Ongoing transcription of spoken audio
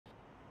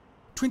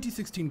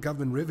2016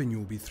 government revenue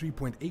will be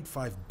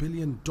 $3.85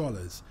 billion,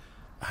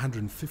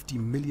 150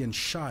 million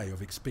shy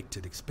of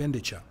expected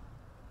expenditure.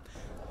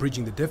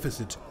 Bridging the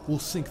deficit will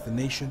sink the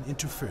nation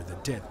into further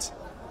debt.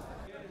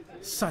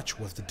 Such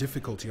was the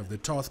difficulty of the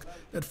task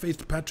that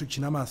faced Patrick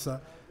Chinamasa,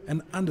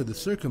 and under the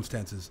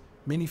circumstances,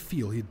 many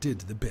feel he did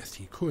the best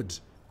he could.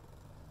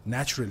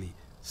 Naturally,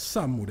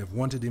 some would have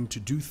wanted him to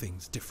do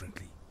things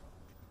differently.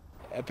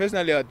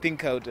 Personally, I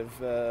think I would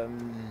have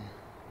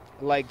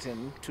liked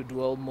him to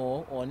dwell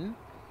more on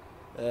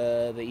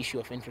the issue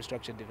of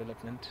infrastructure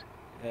development,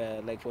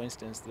 like for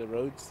instance the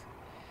roads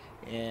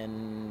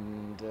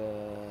and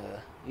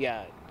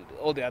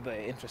all the other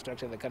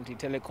infrastructure in the country,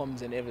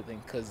 telecoms and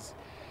everything, because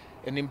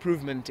an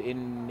improvement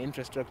in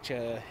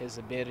infrastructure has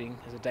a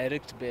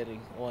direct bearing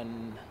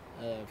on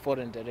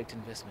foreign direct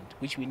investment,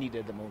 which we need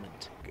at the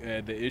moment.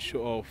 The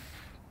issue of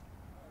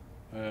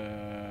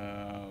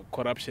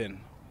corruption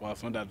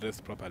was not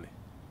addressed properly.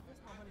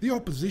 The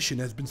opposition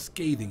has been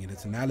scathing in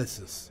its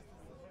analysis.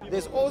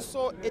 There's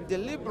also a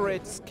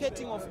deliberate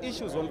skirting of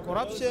issues on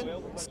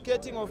corruption,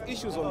 skirting of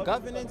issues on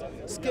governance,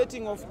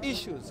 skirting of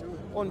issues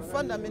on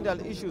fundamental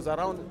issues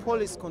around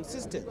policy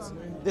consistency.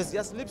 There's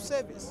just lip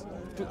service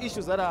to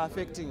issues that are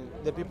affecting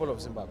the people of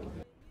Zimbabwe.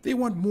 They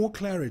want more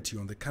clarity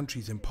on the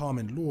country's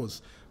empowerment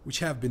laws, which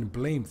have been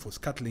blamed for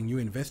scuttling new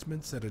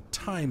investments at a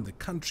time the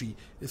country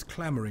is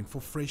clamoring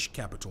for fresh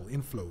capital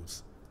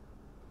inflows.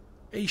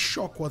 A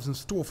shock was in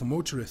store for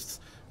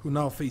motorists who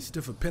now face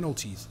stiffer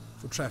penalties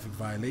for traffic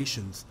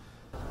violations.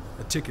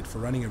 A ticket for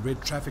running a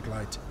red traffic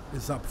light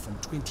is up from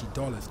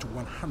 $20 to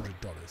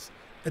 $100,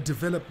 a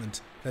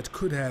development that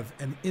could have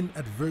an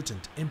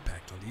inadvertent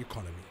impact on the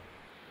economy.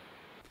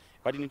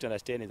 What you need to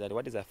understand is that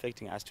what is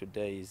affecting us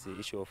today is the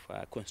issue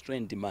of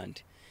constrained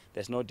demand.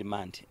 There's no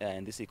demand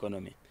in this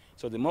economy.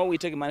 So the more we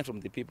take money from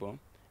the people,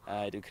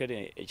 it will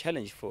create a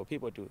challenge for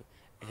people to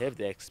have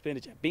their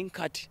expenditure being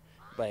cut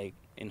by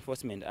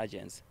enforcement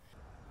agents.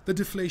 The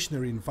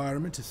deflationary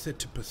environment is set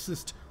to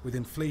persist, with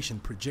inflation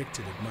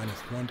projected at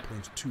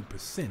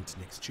 -1.2%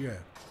 next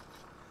year.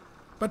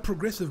 But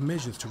progressive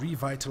measures to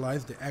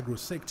revitalize the agro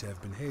sector have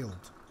been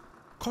hailed.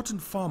 Cotton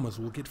farmers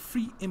will get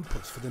free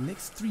inputs for the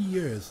next 3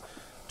 years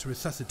to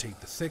resuscitate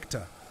the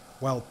sector,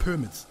 while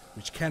permits,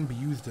 which can be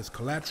used as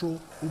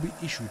collateral, will be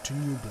issued to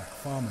new black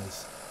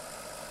farmers.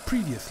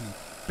 Previously,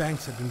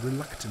 banks have been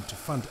reluctant to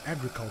fund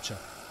agriculture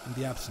in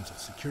the absence of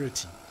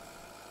security.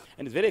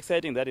 And it's very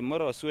exciting that the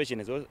moral suasion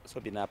has also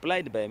been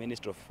applied by the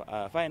Minister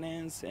of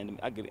Finance and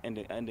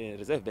the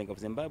Reserve Bank of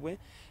Zimbabwe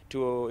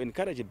to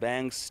encourage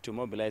banks to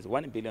mobilize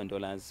 $1 billion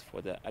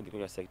for the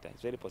agricultural sector.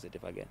 It's very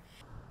positive again.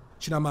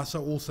 Chinamasa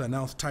also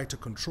announced tighter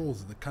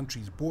controls at the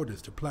country's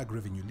borders to plug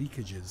revenue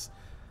leakages.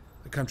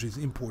 The country's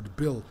import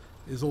bill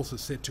is also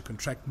set to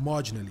contract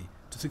marginally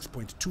to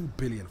 $6.2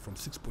 billion from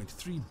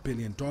 $6.3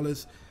 billion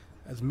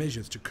as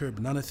measures to curb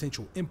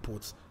non-essential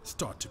imports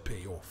start to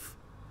pay off.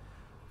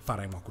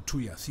 Farai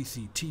Mwakutuya,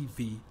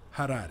 CCTV,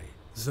 Harare,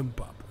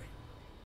 Zimbabwe.